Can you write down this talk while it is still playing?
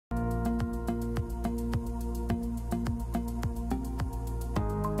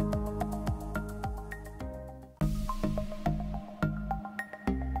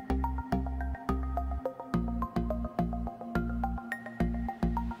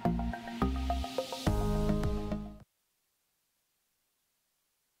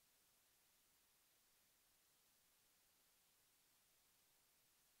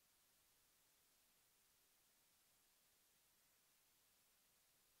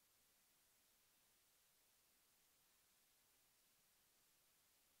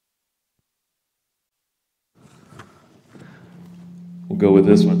We'll go with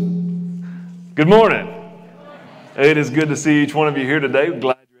this one. Good morning. It is good to see each one of you here today. We're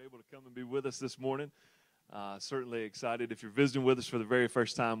glad you're able to come and be with us this morning. Certainly excited. If you're visiting with us for the very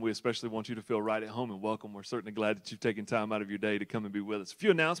first time, we especially want you to feel right at home and welcome. We're certainly glad that you've taken time out of your day to come and be with us. A few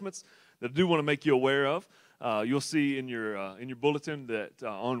announcements that I do want to make you aware of. You'll see in your bulletin that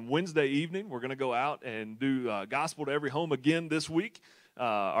on Wednesday evening, we're going to go out and do Gospel to Every Home again this week.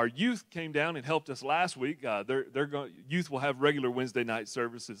 Our youth came down and helped us last week. Youth will have regular Wednesday night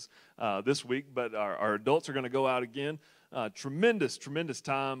services this week, but our adults are going to go out again. Tremendous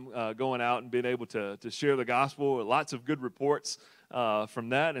time going out and being able to share the gospel. Lots of good reports from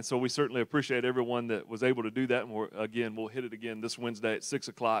that, and so we certainly appreciate everyone that was able to do that. And we'll hit it again this Wednesday at 6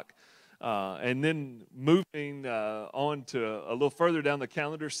 o'clock. And then moving on to a little further down the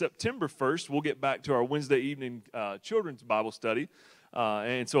calendar, September 1st, we'll get back to our Wednesday evening children's Bible study.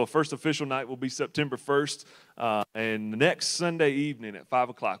 And so a first official night will be September 1st. And next Sunday evening at 5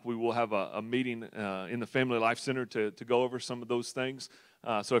 o'clock, we will have a meeting in the Family Life Center to go over some of those things.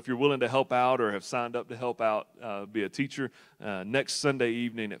 So if you're willing to help out or have signed up to help out, be a teacher, next Sunday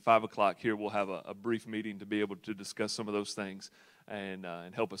evening at 5 o'clock here, we'll have a brief meeting to be able to discuss some of those things and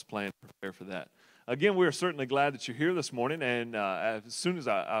help us plan and prepare for that. Again, we are certainly glad that you're here this morning, and as soon as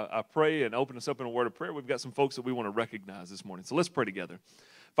I pray and open us up in a word of prayer, we've got some folks that we want to recognize this morning. So let's pray together.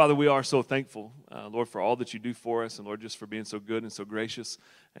 Father, we are so thankful, Lord, for all that you do for us, and Lord, just for being so good and so gracious.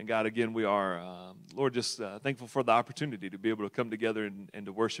 And God, again, we are, Lord, just thankful for the opportunity to be able to come together and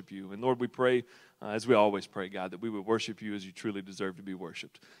to worship you. And Lord, we pray, as we always pray, God, that we would worship you as you truly deserve to be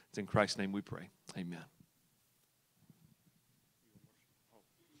worshiped. It's in Christ's name we pray. Amen.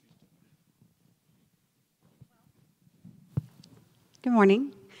 Good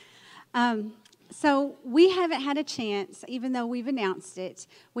morning. So we haven't had a chance, even though we've announced it,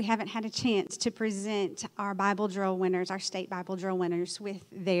 we haven't had a chance to present our Bible drill winners, our state Bible drill winners, with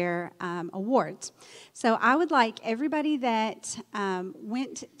their awards. So I would like everybody that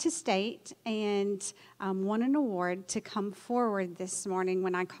went to state and won an award to come forward this morning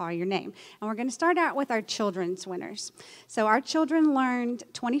when I call your name. And we're going to start out with our children's winners. So our children learned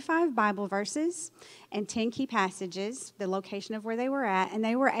 25 Bible verses and 10 key passages, the location of where they were at, and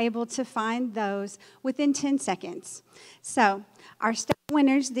they were able to find those within 10 seconds. So our state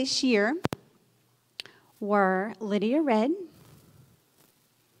winners this year were Lydia Red, and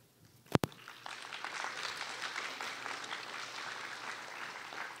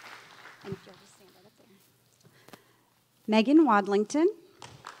if you'll just stand right up there, Megan Wadlington,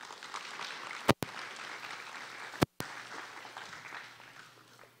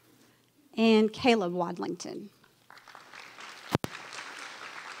 and Caleb Wadlington.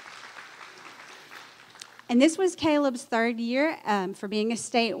 And this was Caleb's third year for being a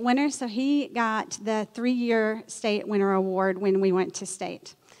state winner, so he got the 3-year state winner award when we went to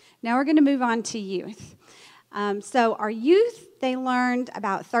state. Now we're going to move on to youth. So our youth, they learned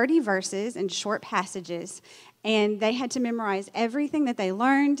about 30 verses and short passages, and they had to memorize everything that they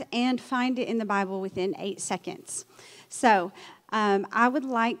learned and find it in the Bible within 8 seconds. So I would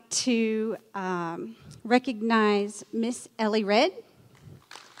like to recognize Miss Ellie Red.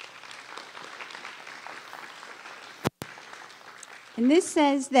 And this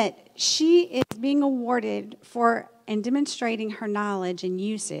says that she is being awarded for and demonstrating her knowledge and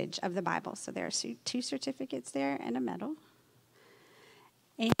usage of the Bible. So there are 2 certificates there and a medal.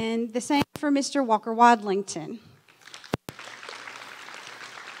 And the same for Mr. Walker Wadlington.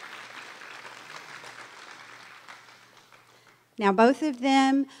 Now, both of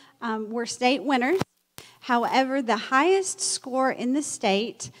them were state winners. However, the highest score in the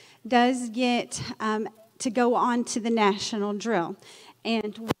state does get to go on to the national drill.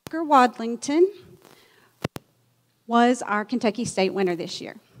 And Walker Wadlington was our Kentucky State winner this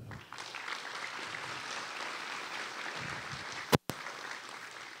year.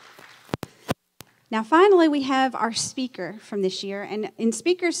 Now, finally, we have our speaker from this year. And in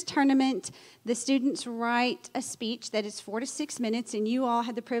Speakers Tournament, the students write a speech that is 4 to 6 minutes, and you all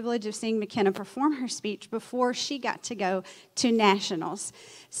had the privilege of seeing McKenna perform her speech before she got to go to nationals.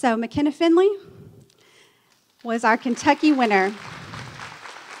 So McKenna Finley was our Kentucky winner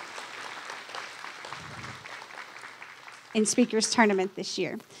in Speakers Tournament this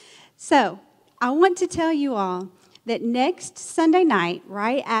year. So I want to tell you all that next Sunday night,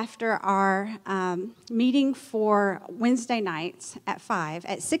 right after our meeting for Wednesday nights at 5,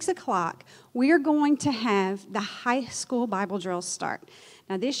 at 6 o'clock, we are going to have the high school Bible drills start.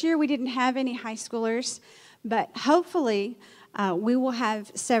 Now, this year we didn't have any high schoolers, but hopefully We will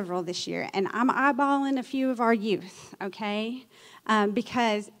have several this year, and I'm eyeballing a few of our youth, okay?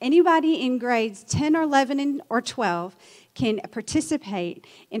 Because anybody in grades 10 or 11 or 12 can participate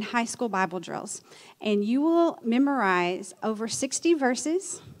in high school Bible drills. And you will memorize over 60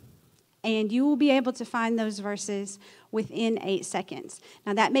 verses, and you will be able to find those verses within 8 seconds.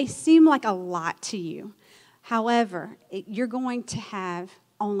 Now, that may seem like a lot to you. However, you're going to have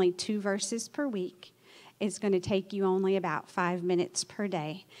only 2 verses per week. It's going to take you only about 5 minutes per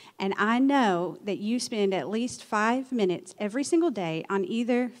day. And I know that you spend at least 5 minutes every single day on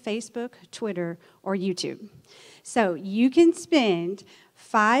either Facebook, Twitter, or YouTube. So you can spend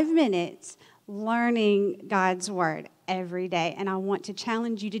 5 minutes learning God's Word every day. And I want to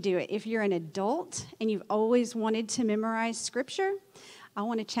challenge you to do it. If you're an adult and you've always wanted to memorize Scripture, I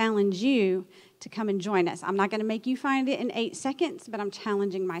want to challenge you to come and join us. I'm not going to make you find it in 8 seconds, but I'm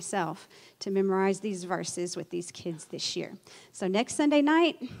challenging myself to memorize these verses with these kids this year. So next Sunday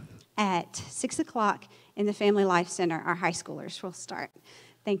night at 6 o'clock in the Family Life Center, our high schoolers will start.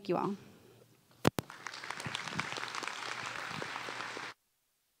 Thank you all.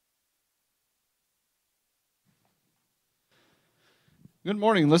 Good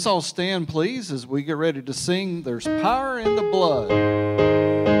morning. Let's all stand, please, as we get ready to sing There's Power in the Blood.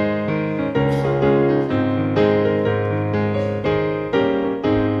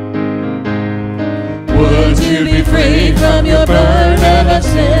 To be free from your burden of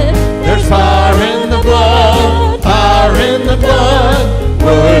sin. There's power in the blood, power in the blood.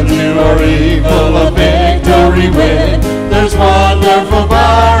 Would you or evil a victory win? There's wonderful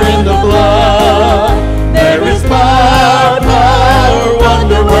power in the blood. There is power, power,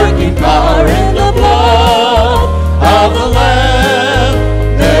 wonder-working power in the blood of the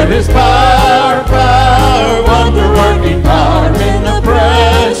Lamb. There is power, power, wonder-working power in the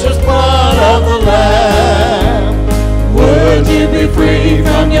precious blood of the Lamb. Would you be free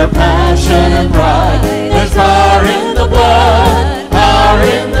from your passion and pride? There's power in the blood, power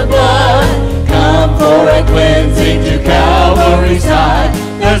in the blood. Come for a cleansing to Calvary's side.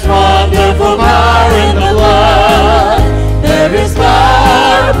 There's wonderful power in the blood. There is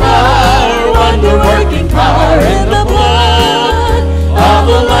power, power, wonder-working power in the blood of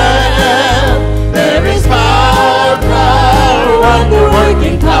the Lamb. There is power, power,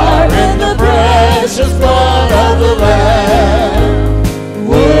 wonder-working power in the precious blood of the Lamb.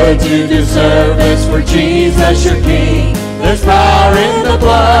 Would you do service for Jesus your King? There's power in the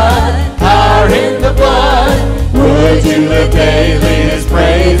blood, power in the blood. Would you live daily His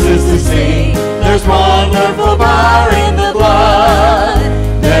praises to sing? There's wonderful power in the blood.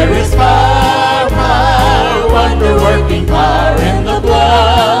 There is power, power, wonder-working power in the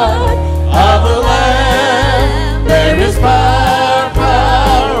blood of the Lamb. There is power,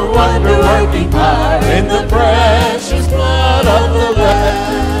 power, wonder-working power in the precious blood of the Lamb.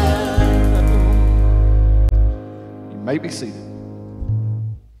 You may be seated.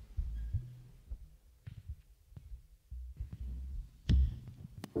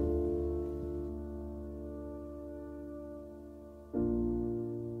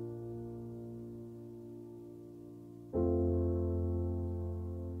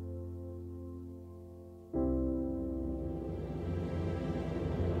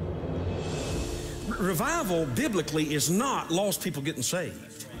 Revival, biblically, is not lost people getting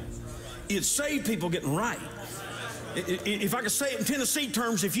saved. It's saved people getting right. If I could say it in Tennessee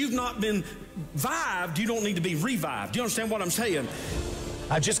terms, if you've not been vived, you don't need to be revived. Do you understand what I'm saying?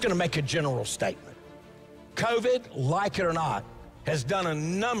 I'm just going to make a general statement. COVID, like it or not, has done a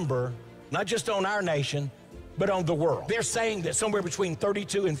number, not just on our nation, but on the world. They're saying that somewhere between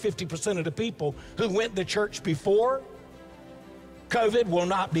 32 and 50% of the people who went to church before COVID will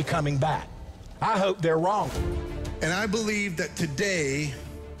not be coming back. I hope they're wrong. And I believe that today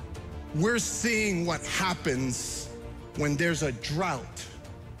we're seeing what happens when there's a drought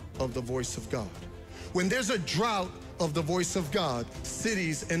of the voice of God. When there's a drought of the voice of God,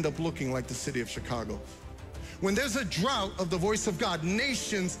 cities end up looking like the city of Chicago. When there's a drought of the voice of God,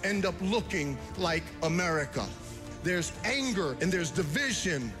 nations end up looking like America. There's anger and there's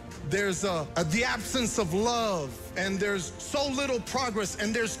division. There's the absence of love, and there's so little progress,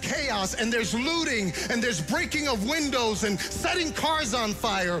 and there's chaos, and there's looting, and there's breaking of windows and setting cars on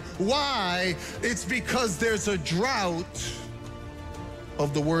fire. Why? It's because there's a drought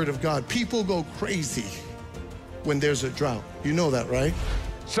of the Word of God. People go crazy when there's a drought. You know that, right?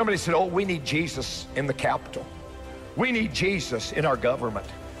 Somebody said, oh, we need Jesus in the Capitol. We need Jesus in our government.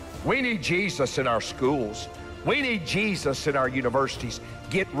 We need Jesus in our schools. We need Jesus in our universities.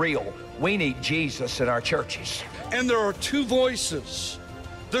 Get real. We need Jesus in our churches. And there are two voices.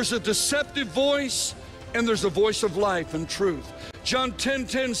 There's a deceptive voice and there's a voice of life and truth. John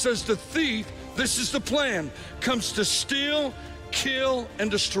 10:10 says the thief, this is the plan, comes to steal, kill,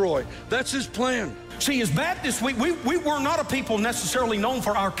 and destroy. That's his plan. See, as Baptists, we were not a people necessarily known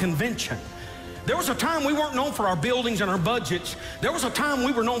for our convention. There was a time we weren't known for our buildings and our budgets. There was a time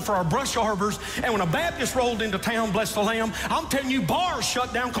we were known for our brush arbors. And when a Baptist rolled into town, bless the Lamb, I'm telling you, bars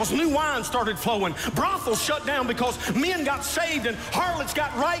shut down because new wine started flowing. Brothels shut down because men got saved and harlots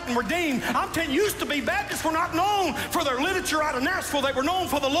got right and redeemed. I'm telling you, used to be Baptists were not known for their literature out of Nashville. They were known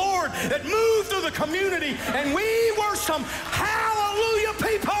for the Lord that moved through the community. And we were some hallelujah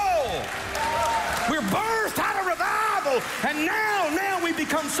people. We're birthed out of revival, and now we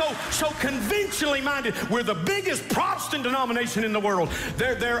become so conventionally minded. We're the biggest Protestant denomination in the world.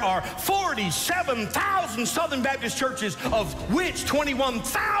 There are 47,000 Southern Baptist churches, of which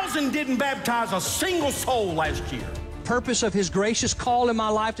 21,000 didn't baptize a single soul last year. Purpose of his gracious call in my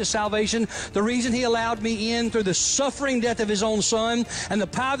life to salvation, the reason he allowed me in through the suffering death of his own son, and the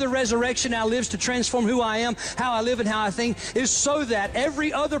power of the resurrection now lives to transform who I am, how I live, and how I think, is so that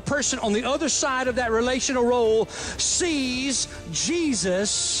every other person on the other side of that relational role sees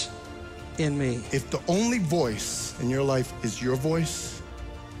Jesus in me. If the only voice in your life is your voice,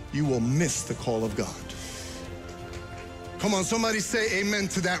 you will miss the call of God. Come on, somebody say amen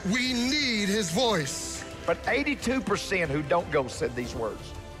to that. We need his voice. But 82% who don't go said these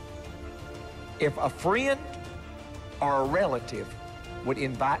words. If a friend or a relative would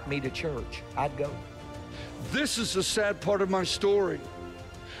invite me to church, I'd go. This is the sad part of my story.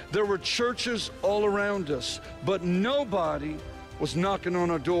 There were churches all around us, but nobody was knocking on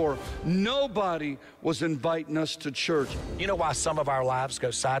our door. Nobody was inviting us to church. You know why some of our lives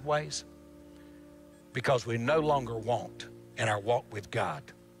go sideways? Because we no longer want in our walk with God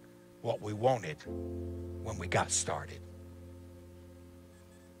what we wanted when we got started.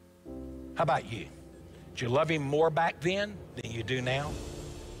 How about you? Did you love him more back then than you do now?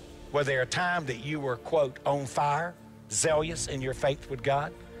 Was there a time that you were, quote, on fire, zealous in your faith with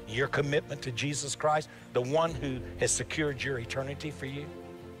God, your commitment to Jesus Christ, the one who has secured your eternity for you?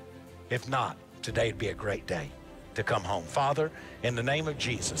 If not, today would be a great day to come home. Father, in the name of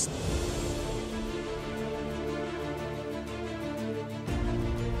Jesus.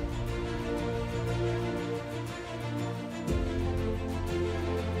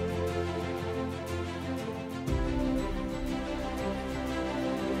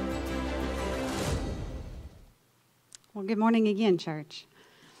 Well, good morning again, church.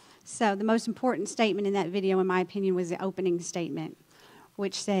 So the most important statement in that video, in my opinion, was the opening statement,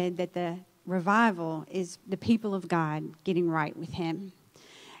 which said that the revival is the people of God getting right with him.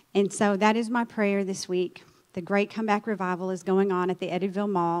 And so that is my prayer this week. The Great Comeback Revival is going on at the Eddyville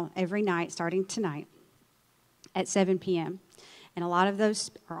Mall every night, starting tonight at 7 p.m. And a lot of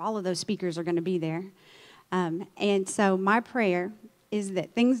those, or all of those speakers are going to be there. And so my prayer is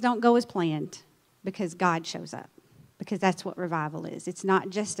that things don't go as planned because God shows up. Because that's what revival is. It's not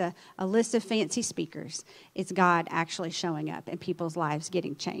just a list of fancy speakers. It's God actually showing up and people's lives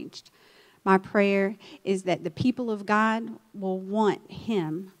getting changed. My prayer is that the people of God will want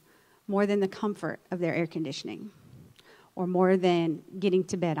him more than the comfort of their air conditioning or more than getting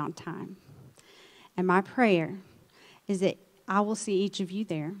to bed on time. And my prayer is that I will see each of you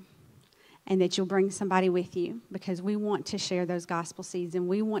there and that you'll bring somebody with you, because we want to share those gospel seeds, and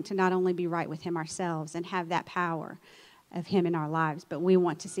we want to not only be right with him ourselves and have that power of him in our lives, but we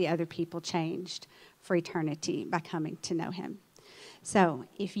want to see other people changed for eternity by coming to know him. So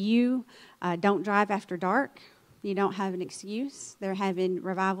if you don't drive after dark, you don't have an excuse. They're having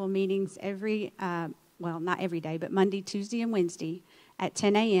revival meetings not every day, but Monday, Tuesday, and Wednesday at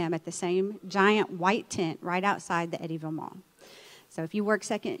 10 a.m. at the same giant white tent right outside the Eddyville Mall. So if you work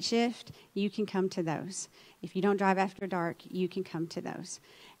second shift, you can come to those. If you don't drive after dark, you can come to those.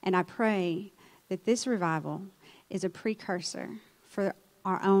 And I pray that this revival is a precursor for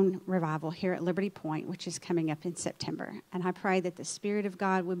our own revival here at Liberty Point, which is coming up in September. And I pray that the Spirit of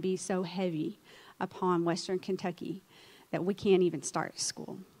God would be so heavy upon Western Kentucky that we can't even start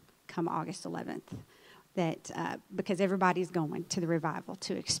school come August 11th. Because everybody's going to the revival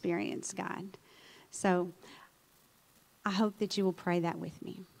to experience God. So I hope that you will pray that with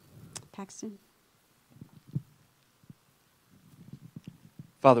me. Paxton?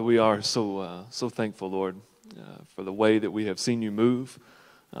 Father, we are so thankful, Lord, for the way that we have seen you move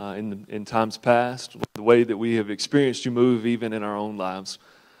in times past, the way that we have experienced you move even in our own lives.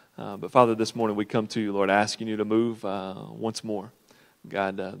 But Father, this morning we come to you, Lord, asking you to move once more.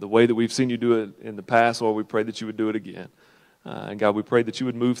 God, the way that we've seen you do it in the past, Lord, we pray that you would do it again. And God, we pray that you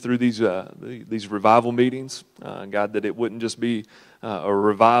would move through these revival meetings. God, that it wouldn't just be a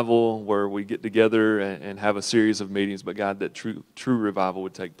revival where we get together and have a series of meetings, but God, that true revival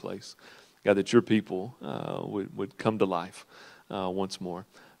would take place. God, that your people would come to life once more.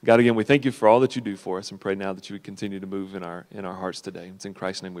 God, again, we thank you for all that you do for us and pray now that you would continue to move in our hearts today. It's in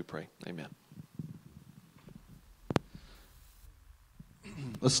Christ's name we pray. Amen.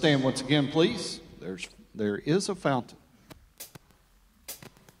 Let's stand once again, please. There is a fountain.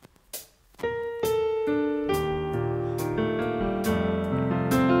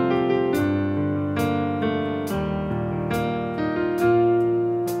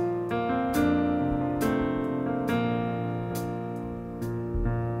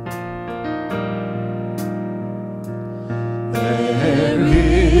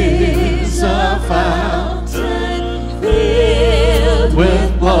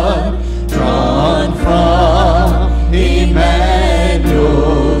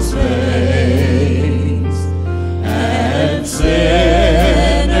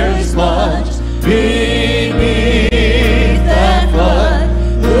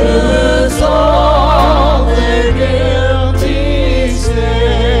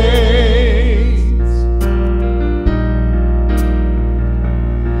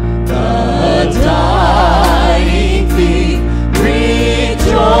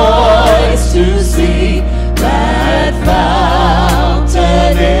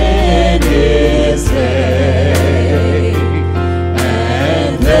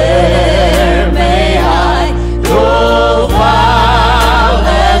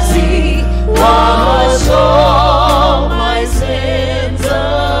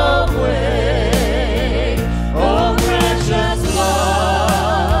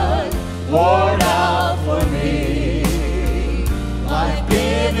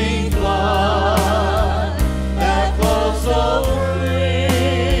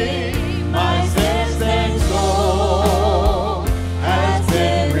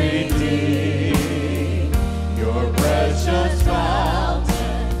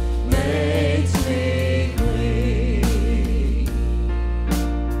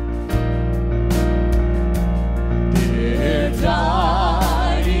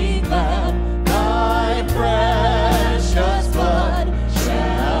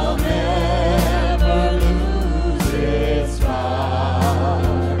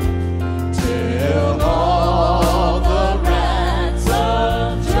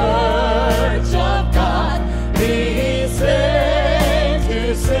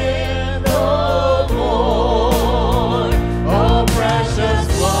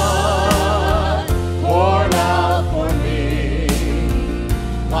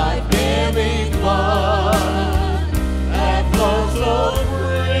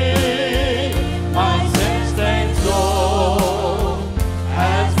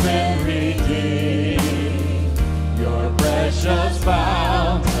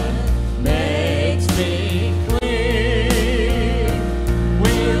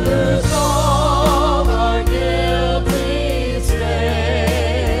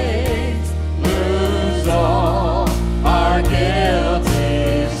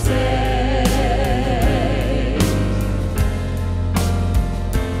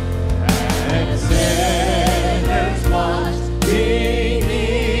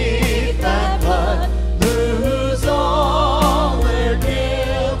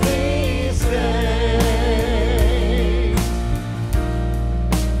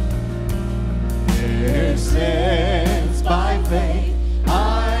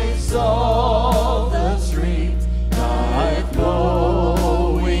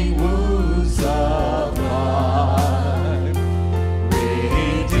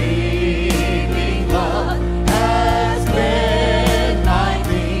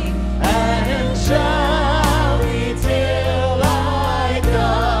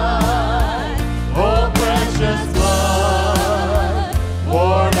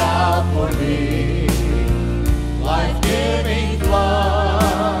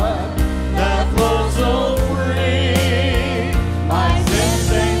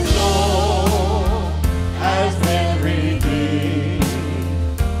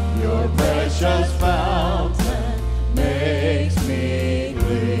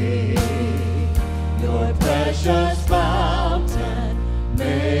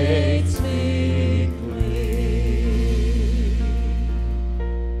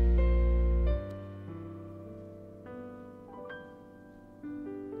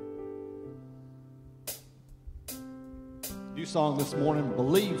 New song this morning,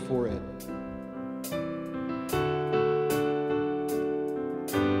 Believe for It.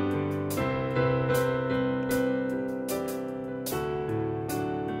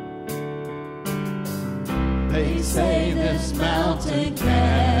 say this mountain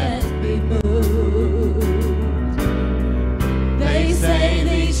can't be moved. They say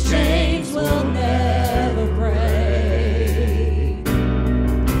these chains will never break,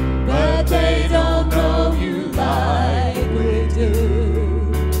 but they don't know you like we do.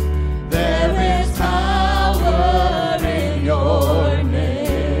 There is power in your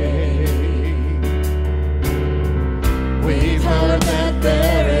name. We've heard that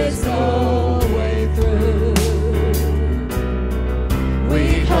there is no way through.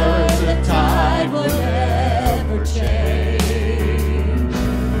 We've heard the tide will never change.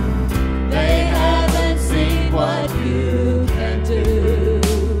 They haven't seen what you can do.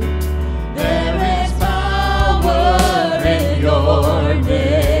 There is power in your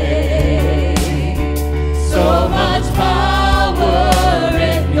name. So much power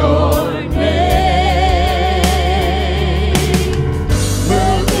in your name.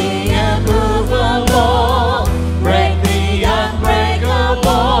 Move the immovable, break the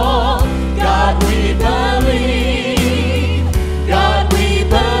unbreakable. God, we believe. God, we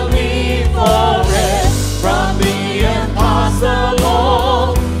believe for it. From the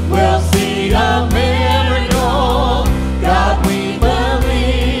impossible, we'll see a miracle. God, we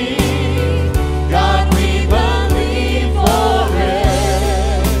believe. God, we believe for it.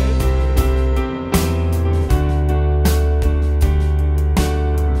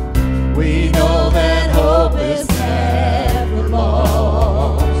 We know that hope is never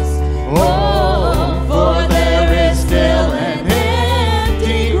lost. Oh, for there is still an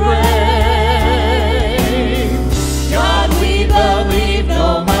empty grave. God, we believe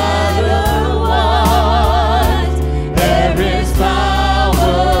no matter what, there is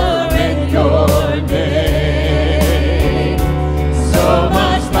power in your name. So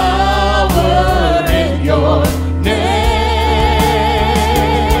much power in your name.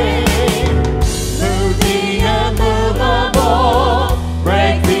 Move the immovable,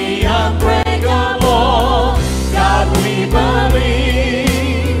 break the unbreakable. God, we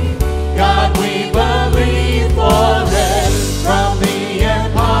believe. God, we believe for it. From the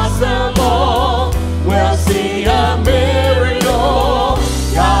impossible, we'll see a miracle.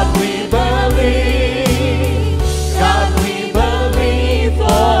 God, we believe. God, we believe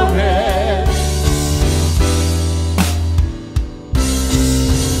for it.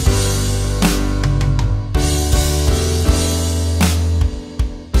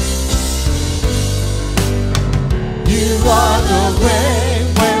 You are the way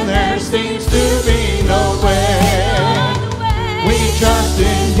when there seems to be no way. We trust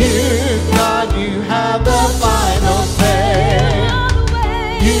in you, God, you have the final say.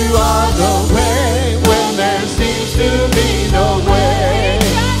 You are the way when there seems to be no way.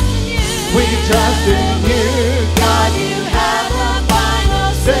 We trust in you, God, you have the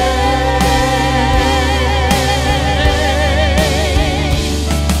final say.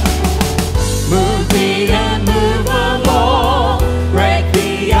 Move the immovable, break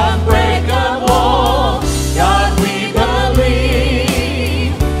the unbreakable. God, we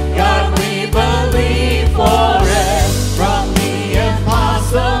believe. God, we believe for it. From the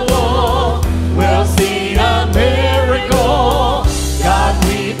impossible, we'll see a miracle. God,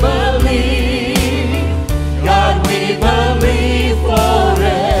 we believe. God, we believe for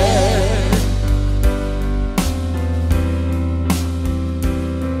it.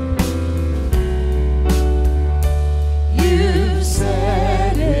 You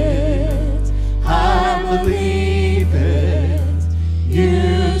said it, I believe it.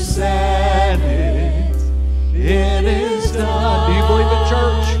 You said it, it is done. Do you believe it,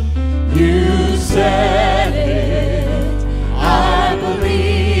 church? You said it, I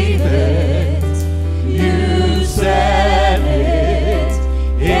believe it. You said it,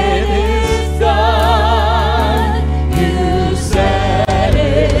 it is done. You said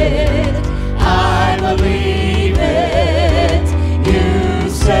it, I believe it. You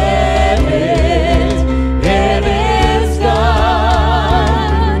said it, it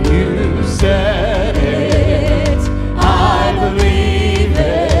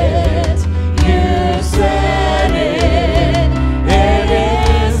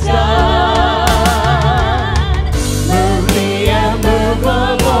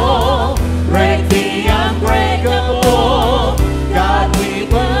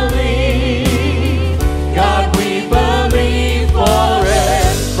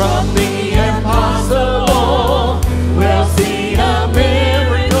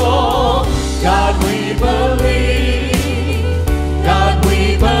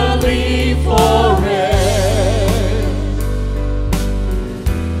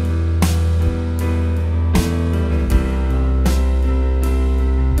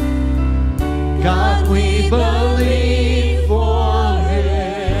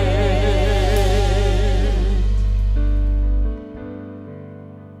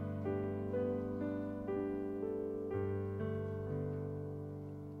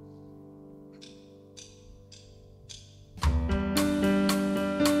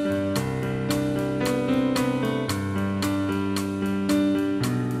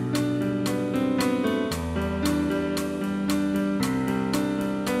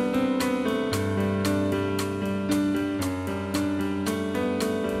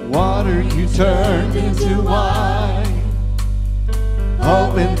water you turned into wine.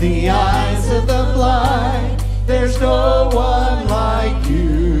 Open the eyes of the blind. There's no one like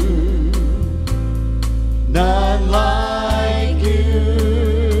you. None like you.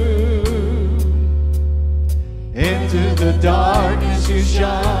 Into the darkness you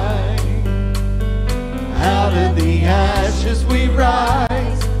shine. Out of the ashes we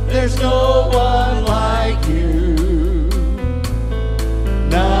rise. There's no one like you.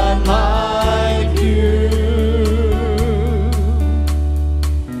 None like you.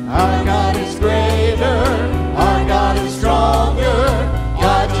 Our God is greater. Our God is stronger.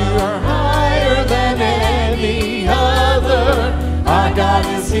 God, you are higher than any other. Our God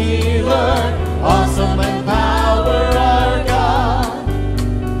is healer. Awesome in power. Our God.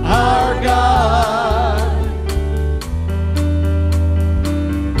 Our God.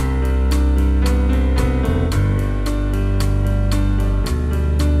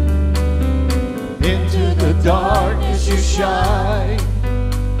 Into the darkness you shine.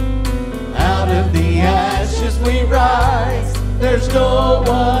 Out of the ashes we rise. There's no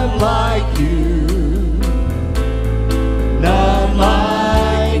one like you. None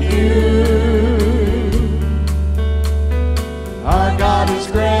like you. Our God is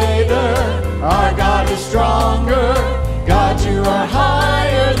greater. Our God is stronger. God, you are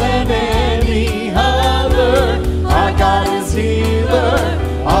higher than any other. Our God is healer.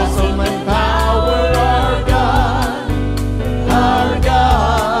 Awesome in power. Our God. Our God.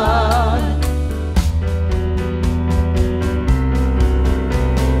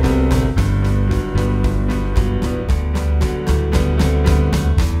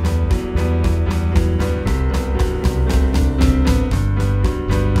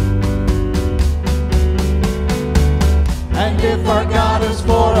 And if our God is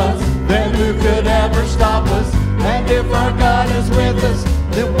for us, then who could ever stop us? And if our God is with us,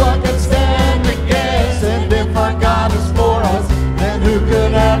 then what can stand against? And if our God is for us, then who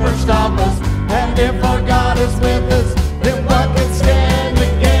could ever stop us? And if our God is with us, then what can stand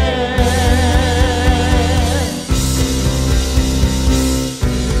against?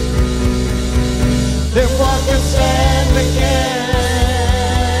 Then what can stand against?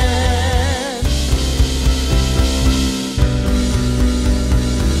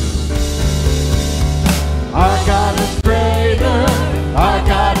 Our God is greater, our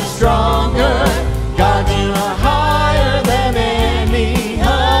God is stronger. God, you are higher than any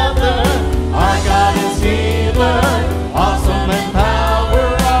other. Our God is healer, awesome in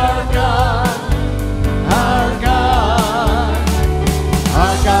power. Our God, our God.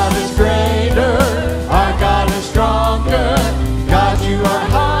 Our God is greater, our God is stronger. God, you are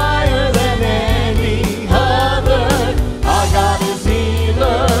higher than any other. Our God is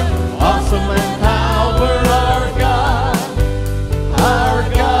healer, awesome in power. Our God, our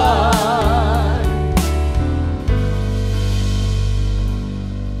God.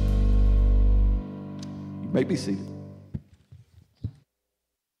 You may be seated.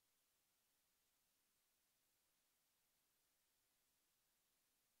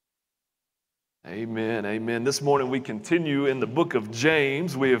 Amen, amen. This morning we continue in the book of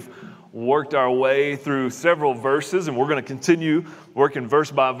James. We have worked our way through several verses, and we're going to continue working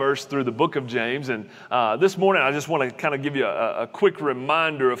verse by verse through the book of James. And this morning I just want to kind of give you a quick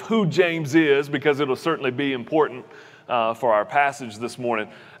reminder of who James is, because it'll certainly be important for our passage this morning.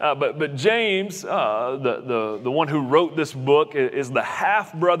 But James, the one who wrote this book, is the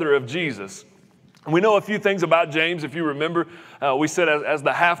half-brother of Jesus. We know a few things about James. If you remember, we said as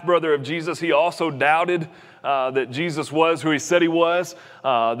the half-brother of Jesus, he also doubted that Jesus was who he said he was,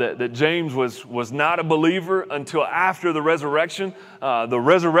 that James was not a believer until after the resurrection. The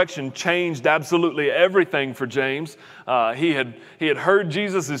resurrection changed absolutely everything for James. He had heard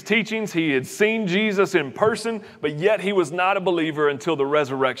Jesus' teachings. He had seen Jesus in person, but yet he was not a believer until the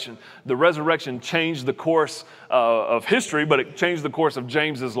resurrection. The resurrection changed the course of history, but it changed the course of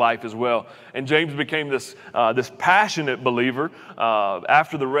James's life as well. And James became this passionate believer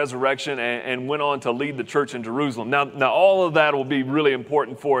after the resurrection and went on to lead the church in Jerusalem. Now all of that will be really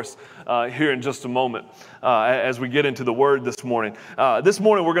important for us here in just a moment as we get into the Word this morning. This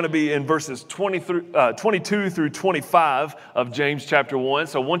morning we're going to be in verses 22 through 25 of James chapter 1.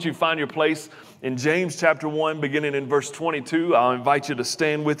 So once you find your place in James chapter 1, beginning in verse 22, I'll invite you to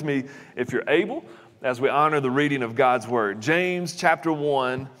stand with me if you're able as we honor the reading of God's Word. James chapter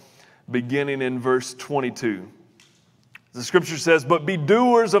 1, beginning in verse 22. The scripture says, "But be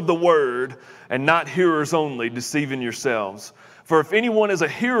doers of the word and not hearers only, deceiving yourselves. For if anyone is a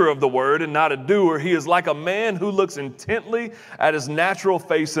hearer of the word and not a doer, he is like a man who looks intently at his natural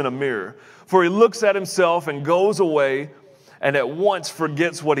face in a mirror. For he looks at himself and goes away and at once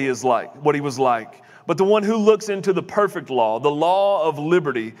forgets what he was like. But the one who looks into the perfect law, the law of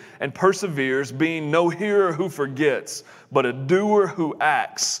liberty, and perseveres, being no hearer who forgets, but a doer who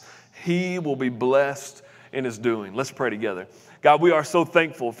acts, he will be blessed in his doing. Let's pray together. God, we are so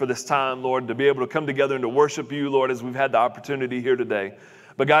thankful for this time, Lord, to be able to come together and to worship you, Lord, as we've had the opportunity here today.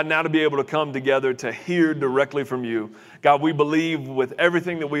 But God, now to be able to come together to hear directly from you. God, we believe with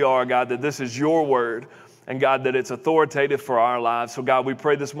everything that we are, God, that this is your word. And God, that it's authoritative for our lives. So God, we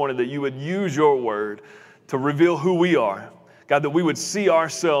pray this morning that you would use your word to reveal who we are. God, that we would see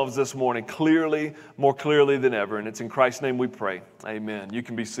ourselves this morning clearly, more clearly than ever. And it's in Christ's name we pray. Amen. You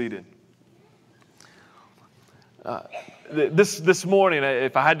can be seated. This morning,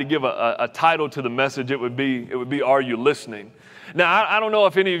 if I had to give a title to the message, it would be Are You Listening? Now, I don't know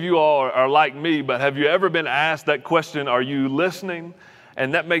if any of you all are like me, but have you ever been asked that question, are you listening?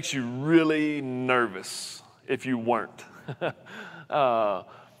 And that makes you really nervous if you weren't.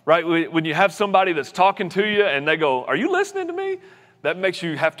 Right? When you have somebody that's talking to you and they go, are you listening to me? That makes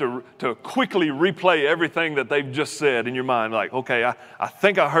you have to quickly replay everything that they've just said in your mind. Like, okay, I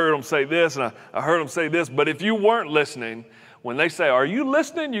think I heard them say this and I heard them say this. But if you weren't listening, when they say, are you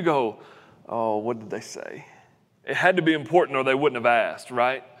listening? You go, oh, what did they say? It had to be important or they wouldn't have asked,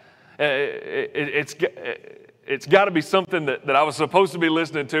 right? It's got to be something that I was supposed to be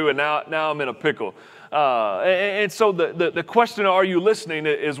listening to, and now I'm in a pickle. And so the question, are you listening,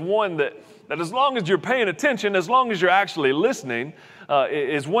 is one that as long as you're paying attention, as long as you're actually listening,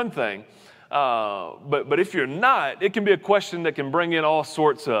 is one thing. But if you're not, it can be a question that can bring in all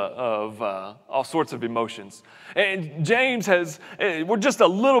sorts of emotions. And James we're just a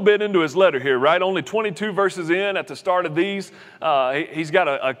little bit into his letter here, right? Only 22 verses in at the start of these. He's got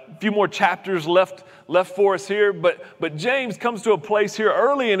a few more chapters left for us here. But James comes to a place here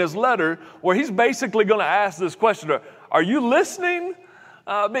early in his letter where he's basically going to ask this question, are you listening?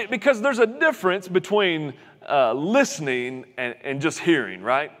 Because there's a difference between listening and just hearing,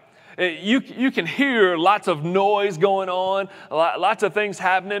 right? You can hear lots of noise going on, lots of things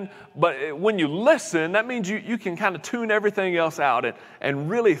happening, but when you listen, that means you can kind of tune everything else out and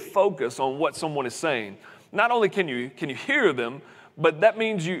really focus on what someone is saying. Not only can you hear them, but that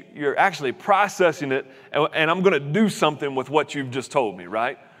means you're actually processing it, and I'm going to do something with what you've just told me,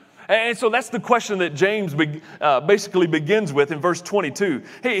 right? And so that's the question that James basically begins with in verse 22.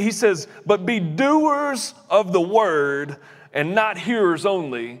 He says, but be doers of the word and not hearers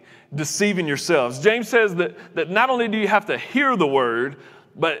only, deceiving yourselves. James says that not only do you have to hear the word,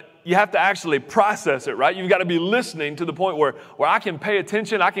 but you have to actually process it, right? You've got to be listening to the point where I can pay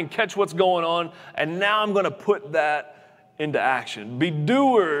attention, I can catch what's going on, and now I'm going to put that into action. Be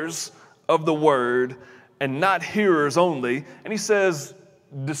doers of the word and not hearers only. And he says,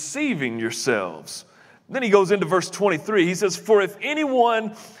 deceiving yourselves. Then he goes into verse 23. He says, for if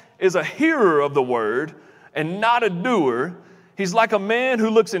anyone is a hearer of the word and not a doer, he's like a man who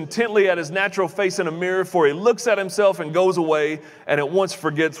looks intently at his natural face in a mirror, for he looks at himself and goes away and at once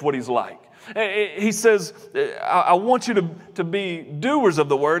forgets what he's like. He says, I want you to be doers of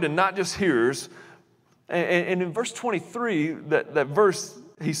the word and not just hearers. And in verse 23, that verse,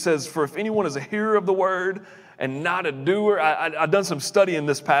 he says, for if anyone is a hearer of the word and not a doer. I've done some study in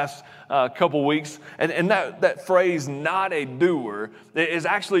this past couple weeks, and that phrase, not a doer, is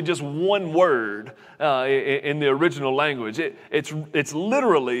actually just one word in the original language. It's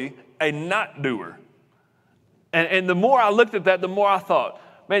literally a not doer. And the more I looked at that, the more I thought,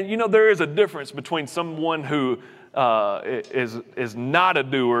 man, there is a difference between someone who is not a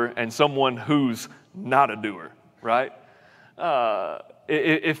doer and someone who's not a doer, right?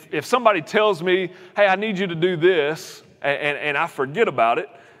 If somebody tells me, hey, I need you to do this, and I forget about it,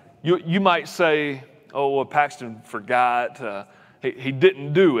 you might say, oh, well, Paxton forgot. He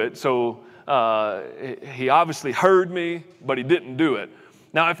didn't do it, so he obviously heard me, but he didn't do it.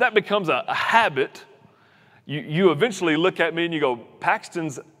 Now, if that becomes a habit, you eventually look at me and you go,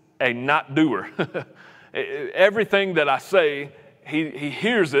 Paxton's a not doer. Everything that I say, he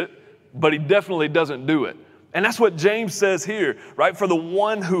hears it, but he definitely doesn't do it. And that's what James says here, right? For the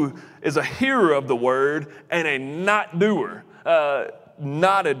one who is a hearer of the word and a not doer,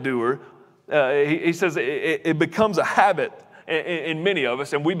 not a doer, he says it becomes a habit in many of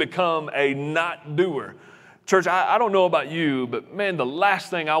us, and we become a not doer. Church, I don't know about you, but man, the last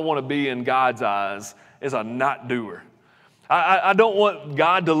thing I want to be in God's eyes is a not doer. I don't want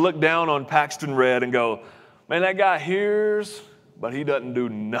God to look down on Paxton Red and go, man, that guy hears, but he doesn't do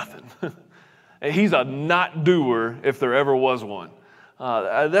nothing. He's a not doer if there ever was one.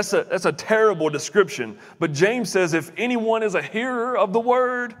 That's a terrible description. But James says if anyone is a hearer of the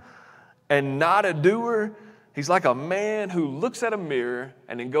word and not a doer, He's like a man who looks at a mirror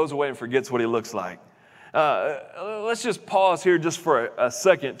and then goes away and forgets what he looks like. Let's just pause here just for a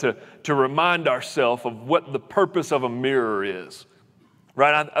second to remind ourselves of what the purpose of a mirror is.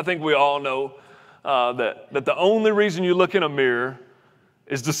 Right? I think we all know that the only reason you look in a mirror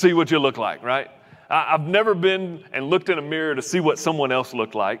is to see what you look like, right? I've never been and looked in a mirror to see what someone else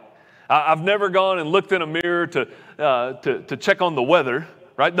looked like. I've never gone and looked in a mirror to check on the weather,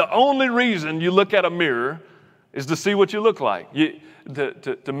 right? The only reason you look at a mirror is to see what you look like,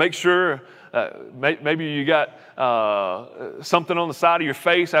 to make sure maybe you got something on the side of your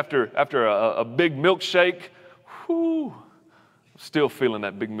face after a big milkshake. Whew, still feeling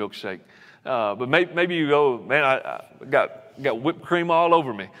that big milkshake. But maybe you go, man, I got whipped cream all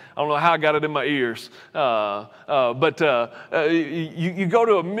over me. I don't know how I got it in my ears. But you go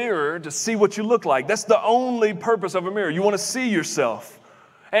to a mirror to see what you look like. That's the only purpose of a mirror. You want to see yourself.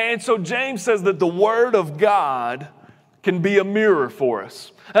 And so James says that the Word of God can be a mirror for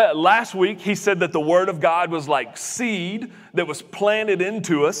us. Last week, he said that the Word of God was like seed that was planted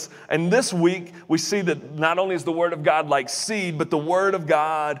into us. And this week, we see that not only is the Word of God like seed, but the Word of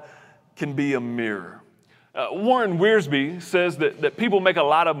God can be a mirror. Warren Wiersbe says that people make a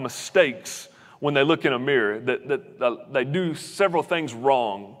lot of mistakes when they look in a mirror, that they do several things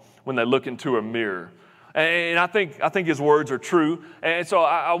wrong when they look into a mirror. And I think his words are true. And so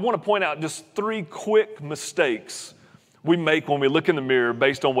I want to point out just 3 quick mistakes we make when we look in the mirror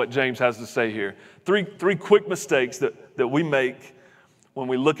based on what James has to say here. Three quick mistakes that we make when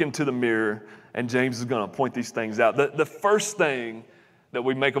we look into the mirror, and James is going to point these things out. The first thing that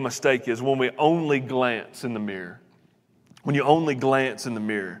we make a mistake is when we only glance in the mirror. When you only glance in the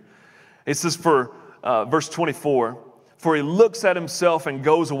mirror. It says for verse 24, for he looks at himself and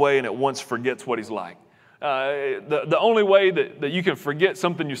goes away and at once forgets what he's like. The only way that you can forget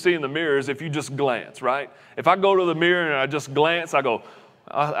something you see in the mirror is if you just glance, right? If I go to the mirror and I just glance, I go,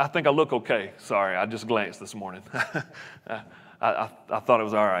 I think I look okay. Sorry, I just glanced this morning. I thought it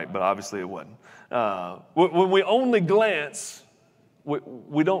was all right, but obviously it wasn't. When we only glance,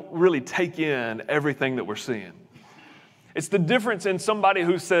 we don't really take in everything that we're seeing. It's the difference in somebody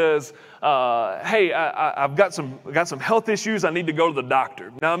who says, hey, I've got some health issues, I need to go to the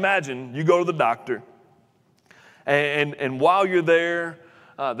doctor. Now imagine you go to the doctor, and while you're there,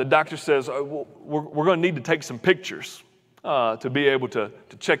 the doctor says, we're going to need to take some pictures to be able to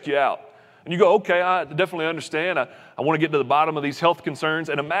check you out. And you go, okay, I definitely understand. I want to get to the bottom of these health concerns.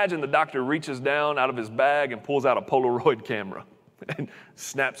 And imagine the doctor reaches down out of his bag and pulls out a Polaroid camera and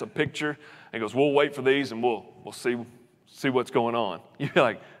snaps a picture and goes, we'll wait for these and we'll see what's going on. You're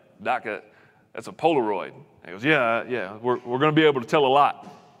like, Doc, that's a Polaroid. He goes, yeah, we're going to be able to tell a lot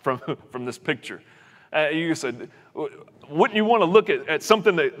from this picture. You said, wouldn't you want to look at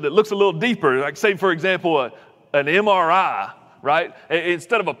something that looks a little deeper? Like say, for example, an MRI, right?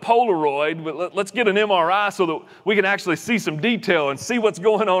 Instead of a Polaroid, let's get an MRI so that we can actually see some detail and see what's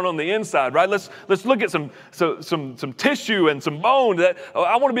going on the inside, right? Let's look at some tissue and some bone.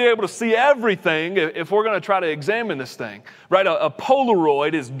 I want to be able to see everything if we're going to try to examine this thing, right? A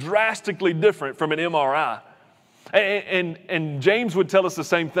Polaroid is drastically different from an MRI. And James would tell us the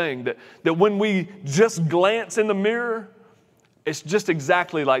same thing, that when we just glance in the mirror, it's just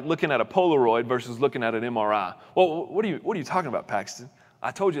exactly like looking at a Polaroid versus looking at an MRI. Well, what are you talking about, Paxton?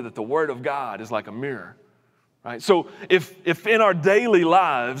 I told you that the Word of God is like a mirror, right? So if in our daily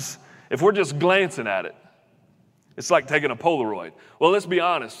lives, if we're just glancing at it, it's like taking a Polaroid. Well, let's be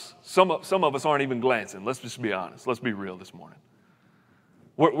honest. Some of us aren't even glancing. Let's just be honest. Let's be real this morning.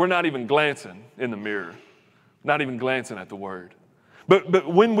 We're not even glancing in the mirror. Not even glancing at the Word.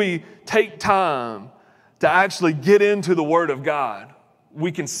 But when we take time to actually get into the Word of God,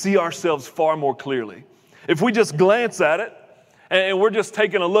 we can see ourselves far more clearly. If we just glance at it, and we're just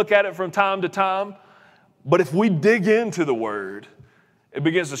taking a look at it from time to time, but if we dig into the Word, it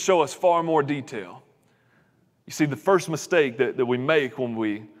begins to show us far more detail. You see, the first mistake that we make when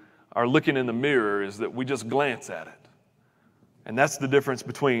we are looking in the mirror is that we just glance at it. And that's the difference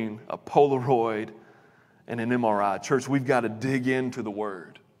between a Polaroid and an MRI. Church, we've got to dig into the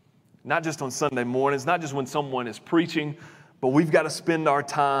Word. Not just on Sunday mornings, not just when someone is preaching, but we've got to spend our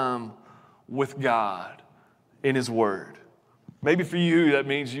time with God in His Word. Maybe for you, that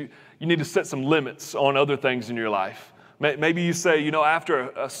means you need to set some limits on other things in your life. Maybe you say, after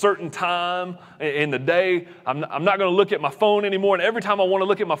a certain time in the day, I'm not going to look at my phone anymore, and every time I want to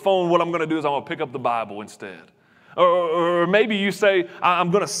look at my phone, what I'm going to do is I'm going to pick up the Bible instead. Or maybe you say,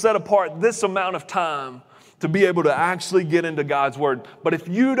 I'm going to set apart this amount of time to be able to actually get into God's Word. But if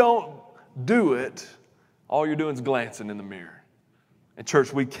you don't do it, all you're doing is glancing in the mirror. And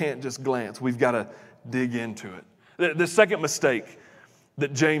church, we can't just glance. We've got to dig into it. The second mistake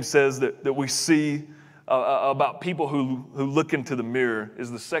that James says that we see about people who look into the mirror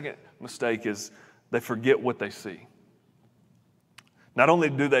is the second mistake is they forget what they see. Not only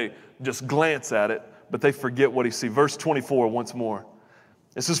do they just glance at it, but they forget what he sees. Verse 24 once more.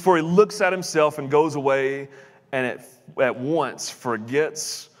 It says, for he looks at himself and goes away and at once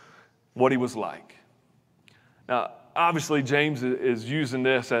forgets what he was like. Now, obviously, James is using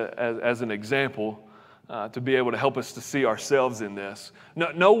this as an example to be able to help us to see ourselves in this.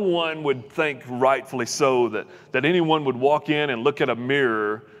 No one would think, rightfully so, that anyone would walk in and look at a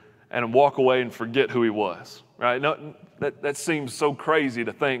mirror and walk away and forget who he was, right? No, that seems so crazy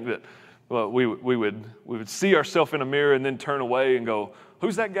to think that we would see ourselves in a mirror and then turn away and go,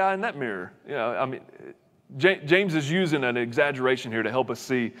 who's that guy in that mirror? You know, I mean, James is using an exaggeration here to help us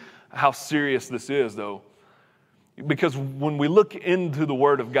see how serious this is, though. Because when we look into the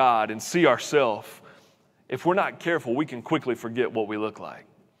Word of God and see ourselves, if we're not careful, we can quickly forget what we look like.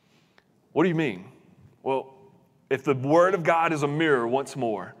 What do you mean? Well, if the Word of God is a mirror once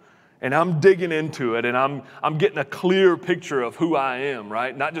more, and I'm digging into it, and I'm getting a clear picture of who I am,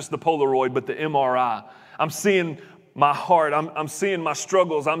 right? Not just the Polaroid, but the MRI. I'm seeing my heart. I'm seeing my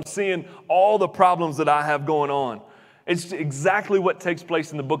struggles. I'm seeing all the problems that I have going on. It's exactly what takes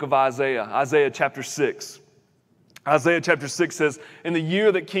place in the book of Isaiah, Isaiah chapter 6. Isaiah chapter 6 says, in the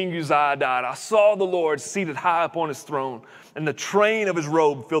year that King Uzziah died, I saw the Lord seated high upon his throne, and the train of his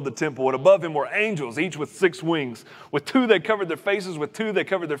robe filled the temple, and above him were angels, each with 6 wings. With 2 they covered their faces, with 2 they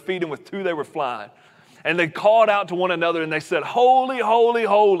covered their feet, and with 2 they were flying. And they called out to one another, and they said, holy, holy,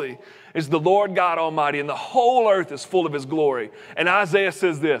 holy is the Lord God Almighty, and the whole earth is full of his glory. And Isaiah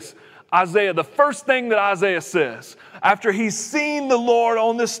says this, Isaiah, the first thing that Isaiah says, after he's seen the Lord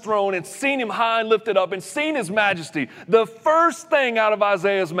on this throne and seen him high and lifted up and seen his majesty, the first thing out of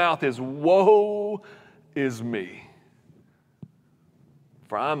Isaiah's mouth is, woe is me.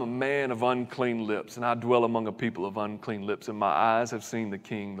 For I'm a man of unclean lips, and I dwell among a people of unclean lips, and my eyes have seen the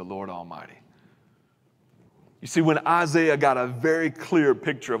King, the Lord Almighty. You see, when Isaiah got a very clear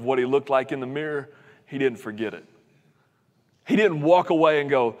picture of what he looked like in the mirror, he didn't forget it. He didn't walk away and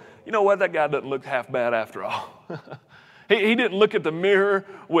go, you know what, that guy doesn't look half bad after all. He didn't look at the mirror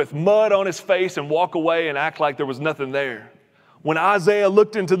with mud on his face and walk away and act like there was nothing there. When Isaiah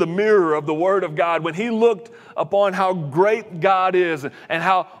looked into the mirror of the Word of God, when he looked upon how great God is and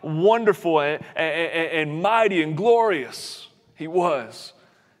how wonderful and mighty and glorious he was,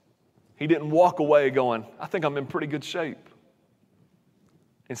 he didn't walk away going, I think I'm in pretty good shape.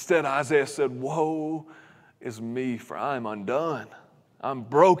 Instead, Isaiah said, woe is me, for I am undone. I'm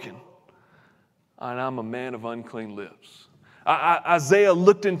broken, and I'm a man of unclean lips. Isaiah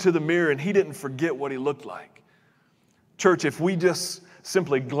looked into the mirror, and he didn't forget what he looked like. Church, if we just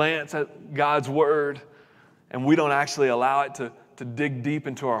simply glance at God's Word and we don't actually allow it to dig deep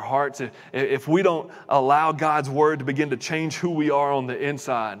into our hearts, if we don't allow God's Word to begin to change who we are on the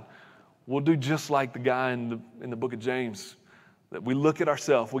inside, we'll do just like the guy in the book of James, that we look at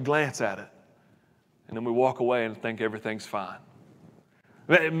ourselves, we glance at it, and then we walk away and think everything's fine.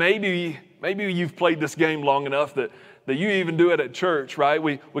 Maybe you've played this game long enough that you even do it at church, right?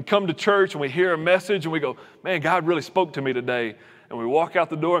 We come to church and we hear a message and we go, man, God really spoke to me today. And we walk out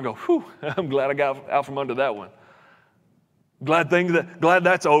the door and go, whew, I'm glad I got out from under that one. Glad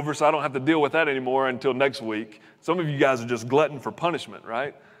that's over, so I don't have to deal with that anymore until next week. Some of you guys are just glutton for punishment,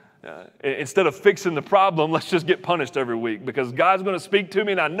 right? Instead of fixing the problem, let's just get punished every week, because God's going to speak to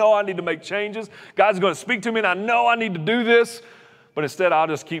me and I know I need to make changes. God's going to speak to me and I know I need to do this. But instead, I'll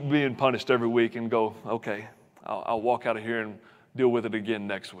just keep being punished every week and go, okay, I'll walk out of here and deal with it again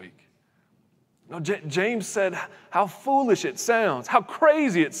next week. No, James said how foolish it sounds, how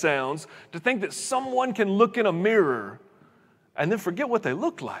crazy it sounds to think that someone can look in a mirror and then forget what they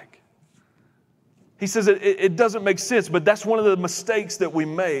look like. He says it doesn't make sense, but that's one of the mistakes that we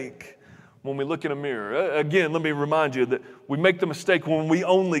make when we look in a mirror. Again, let me remind you that we make the mistake when we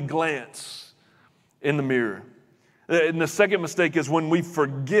only glance in the mirror. And the second mistake is when we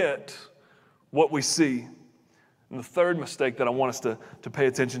forget what we see. And the third mistake that I want us to pay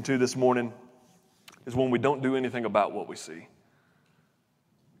attention to this morning is when we don't do anything about what we see.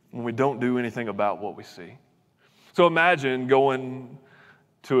 When we don't do anything about what we see. So imagine going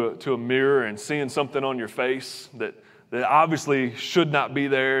to a mirror and seeing something on your face that obviously should not be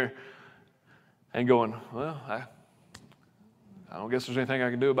there and going, well, I don't guess there's anything I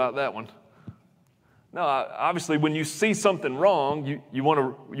can do about that one. No, obviously, when you see something wrong, you want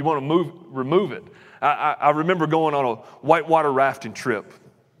to remove it. I remember going on a whitewater rafting trip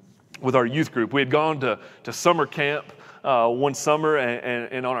with our youth group. We had gone to summer camp one summer,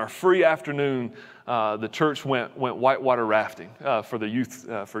 and on our free afternoon, the church went whitewater rafting for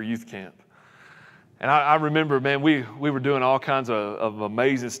youth camp. And I remember, man, we were doing all kinds of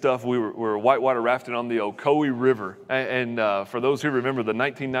amazing stuff. We were whitewater rafting on the Ocoee River. And for those who remember the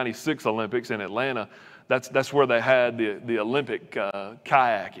 1996 Olympics in Atlanta, that's where they had the Olympic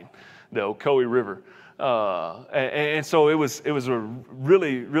kayaking, the Ocoee River. And so it was a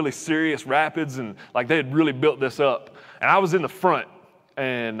really, really serious rapids, and like they had really built this up. And I was in the front,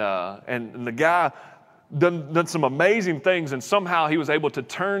 and the guy done some amazing things, and somehow he was able to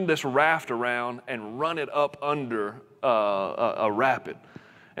turn this raft around and run it up under a rapid.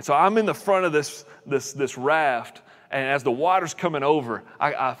 And so I'm in the front of this raft, and as the water's coming over,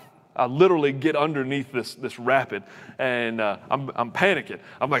 I literally get underneath this rapid, and I'm panicking.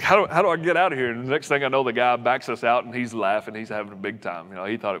 I'm like, how do I get out of here? And the next thing I know, the guy backs us out, and he's laughing. He's having a big time. You know,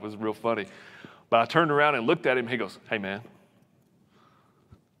 he thought it was real funny. But I turned around and looked at him. He goes, "Hey, man."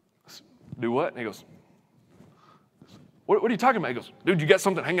 "Do what?" And he goes, What are you talking about? He goes, "Dude, you got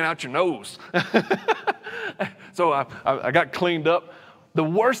something hanging out your nose." So I got cleaned up. The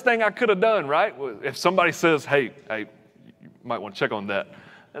worst thing I could have done, right? If somebody says, hey, you might want to check on that.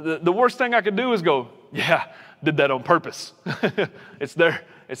 The worst thing I could do is go, "Yeah, did that on purpose." It's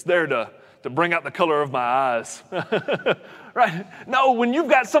there to bring out the color of my eyes. Right? No, when you've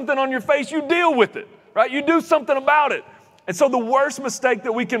got something on your face, you deal with it, right? You do something about it. And so the worst mistake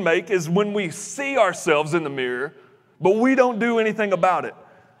that we can make is when we see ourselves in the mirror, but we don't do anything about it.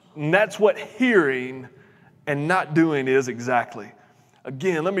 And that's what hearing and not doing is exactly.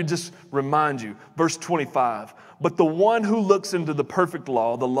 Again, let me just remind you, verse 25. "But the one who looks into the perfect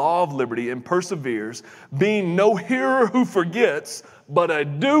law, the law of liberty, and perseveres, being no hearer who forgets, but a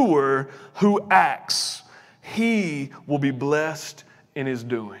doer who acts, he will be blessed in his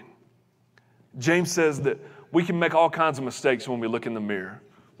doing." James says that we can make all kinds of mistakes when we look in the mirror.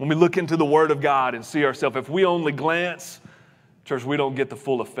 When we look into the Word of God and see ourselves, if we only glance, church, we don't get the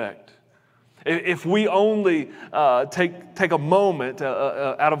full effect. If we only take a moment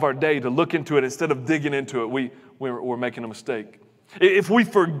out of our day to look into it instead of digging into it, we're making a mistake. If we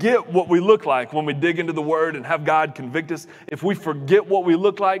forget what we look like when we dig into the Word and have God convict us, if we forget what we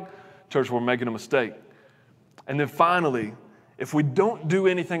look like, church, we're making a mistake. And then finally, if we don't do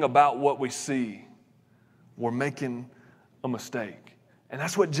anything about what we see, we're making a mistake. And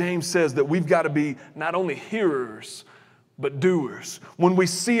that's what James says, that we've got to be not only hearers, but doers. When we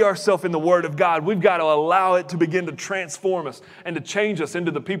see ourselves in the Word of God, we've got to allow it to begin to transform us and to change us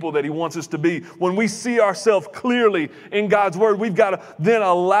into the people that He wants us to be. When we see ourselves clearly in God's Word, we've got to then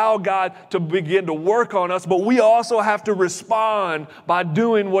allow God to begin to work on us, but we also have to respond by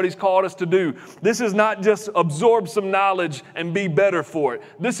doing what He's called us to do. This is not just absorb some knowledge and be better for it.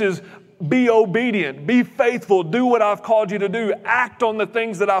 This is be obedient, be faithful, do what I've called you to do, act on the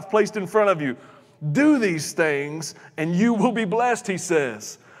things that I've placed in front of you. Do these things and you will be blessed, he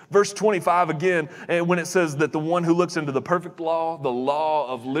says. Verse 25 again, and when it says that the one who looks into the perfect law, the law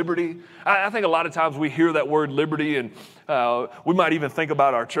of liberty. I think a lot of times we hear that word liberty and we might even think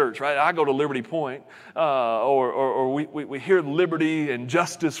about our church, right? I go to Liberty Point, or we hear liberty and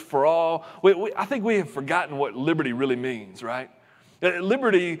justice for all. I think we have forgotten what liberty really means, right?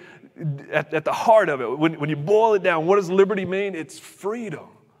 Liberty, at the heart of it, when you boil it down, what does liberty mean? It's freedom.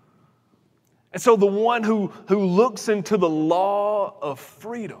 And so the one who looks into the law of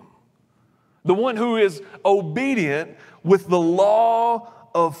freedom, the one who is obedient with the law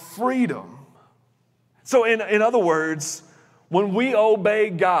of freedom. So in other words, when we obey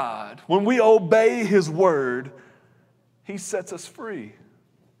God, when we obey His word, He sets us free.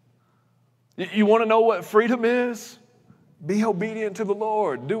 You want to know what freedom is? Be obedient to the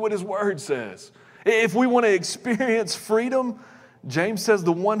Lord. Do what His word says. If we want to experience freedom, James says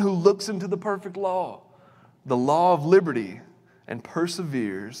the one who looks into the perfect law, the law of liberty, and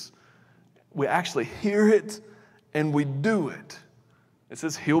perseveres, we actually hear it and we do it. It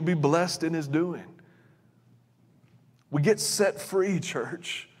says he'll be blessed in his doing. We get set free,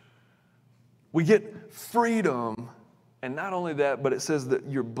 church. We get freedom. And not only that, but it says that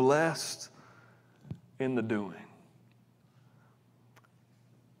you're blessed in the doing.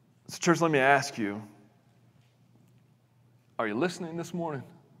 So, church, let me ask you, are you listening this morning?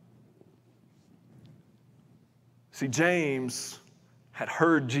 See, James had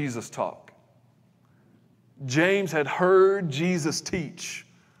heard Jesus talk. James had heard Jesus teach.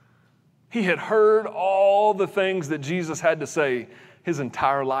 He had heard all the things that Jesus had to say his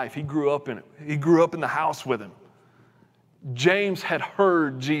entire life. He grew up in it. He grew up in the house with him. James had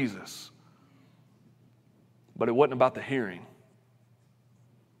heard Jesus. But it wasn't about the hearing.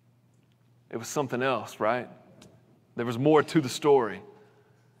 It was something else, right? There was more to the story.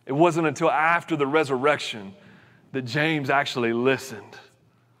 It wasn't until after the resurrection that James actually listened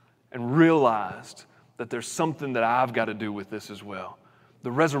and realized that there's something that I've got to do with this as well.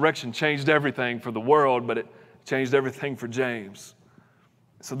 The resurrection changed everything for the world, but it changed everything for James.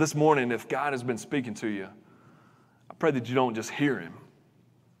 So this morning, if God has been speaking to you, I pray that you don't just hear him.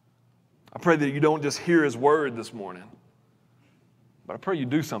 I pray that you don't just hear his word this morning, but I pray you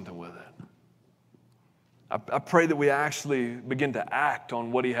do something with it. I pray that we actually begin to act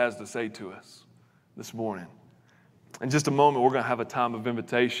on what he has to say to us this morning. In just a moment, we're going to have a time of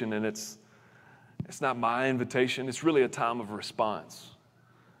invitation, and it's not my invitation. It's really a time of response.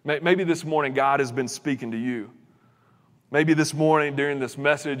 Maybe this morning God has been speaking to you. Maybe this morning during this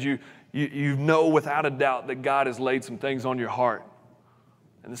message, you know without a doubt that God has laid some things on your heart.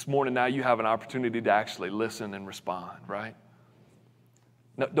 And this morning now you have an opportunity to actually listen and respond, right?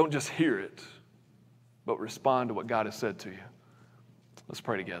 No, don't just hear it, but respond to what God has said to you. Let's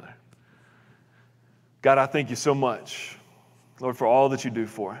pray together. God, I thank you so much, Lord, for all that you do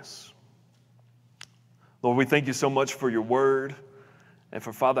for us. Lord, we thank you so much for your word and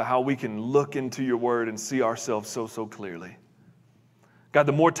for, Father, how we can look into your word and see ourselves so clearly. God,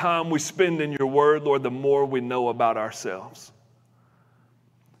 the more time we spend in your word, Lord, the more we know about ourselves.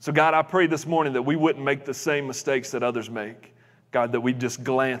 So, God, I pray this morning that we wouldn't make the same mistakes that others make. God, that we just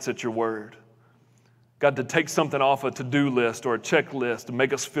glance at your word. God, to take something off a to-do list or a checklist to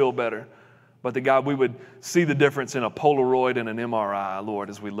make us feel better. But that, God, we would see the difference in a Polaroid and an MRI,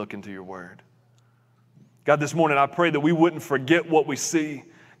 Lord, as we look into your word. God, this morning I pray that we wouldn't forget what we see.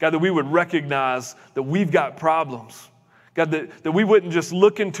 God, that we would recognize that we've got problems. God, that we wouldn't just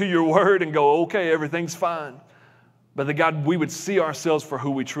look into your word and go, okay, everything's fine. But that, God, we would see ourselves for who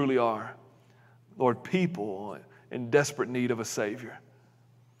we truly are. Lord, people in desperate need of a Savior.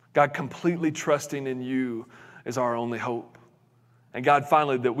 God, completely trusting in you is our only hope. And God,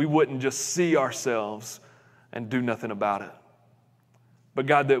 finally, that we wouldn't just see ourselves and do nothing about it. But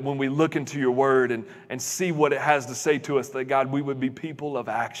God, that when we look into your word and see what it has to say to us, that God, we would be people of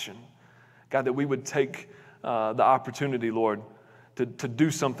action. God, that we would take the opportunity, Lord, to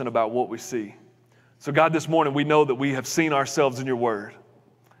do something about what we see. So God, this morning we know that we have seen ourselves in your word.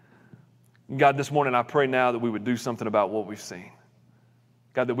 And God, this morning I pray now that we would do something about what we've seen.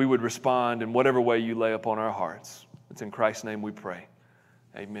 God, that we would respond in whatever way you lay upon our hearts. It's in Christ's name we pray.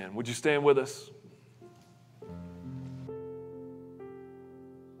 Amen. Would you stand with us?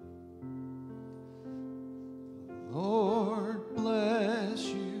 Lord bless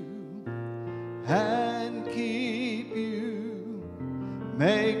you and keep you.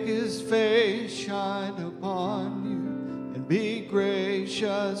 Make his face shine upon you and be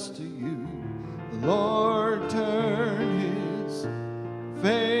gracious to you. The Lord turn his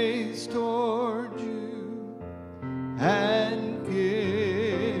face toward you and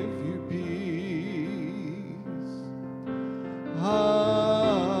give you peace. Amen.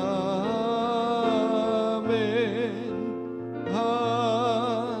 Amen.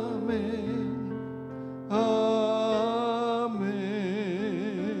 Amen. Amen.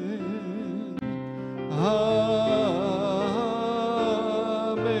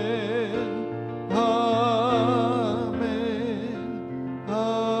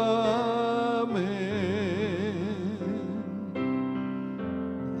 Amen. Amen.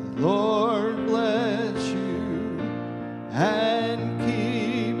 The Lord bless you and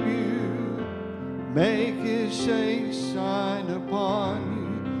keep you. Make his face shine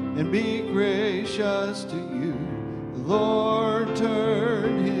upon you and be gracious to you. The Lord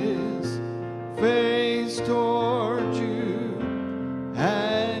turn his face toward you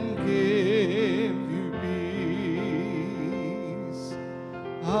and give you peace.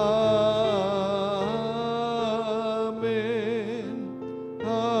 Amen. Amen.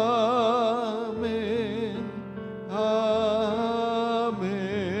 Amen. Amen.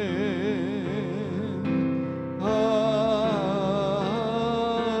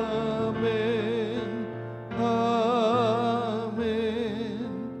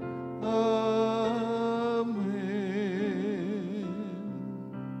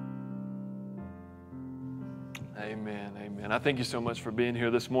 Amen, amen. I thank you so much for being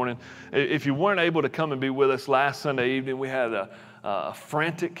here this morning. If you weren't able to come and be with us last Sunday evening, we had a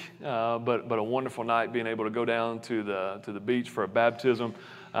frantic but a wonderful night being able to go down to the beach for a baptism.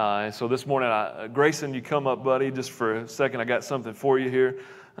 And so this morning, Grayson, you come up, buddy, just for a second. I got something for you here.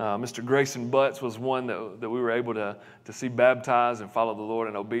 Mr. Grayson Butts was one that we were able to see baptized and follow the Lord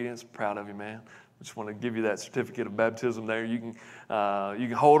in obedience. Proud of you, man. I just want to give you that certificate of baptism there. You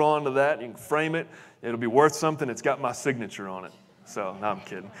can hold on to that. You can frame it. It'll be worth something. It's got my signature on it. So, no, I'm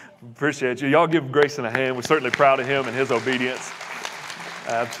kidding. Appreciate you. Y'all give Grayson a hand. We're certainly proud of him and his obedience.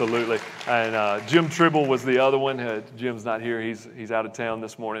 Absolutely. And Jim Tribble was the other one. Jim's not here. He's out of town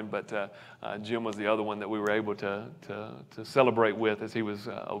this morning, but Jim was the other one that we were able to celebrate with as he was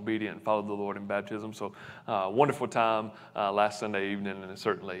obedient and followed the Lord in baptism. So wonderful time last Sunday evening, and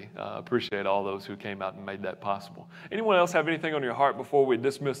certainly appreciate all those who came out and made that possible. Anyone else have anything on your heart before we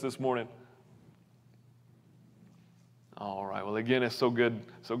dismiss this morning? All right. Well, again, it's so good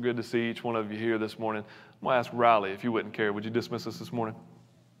to see each one of you here this morning. I'm going to ask Riley, if you wouldn't care, would you dismiss us this morning?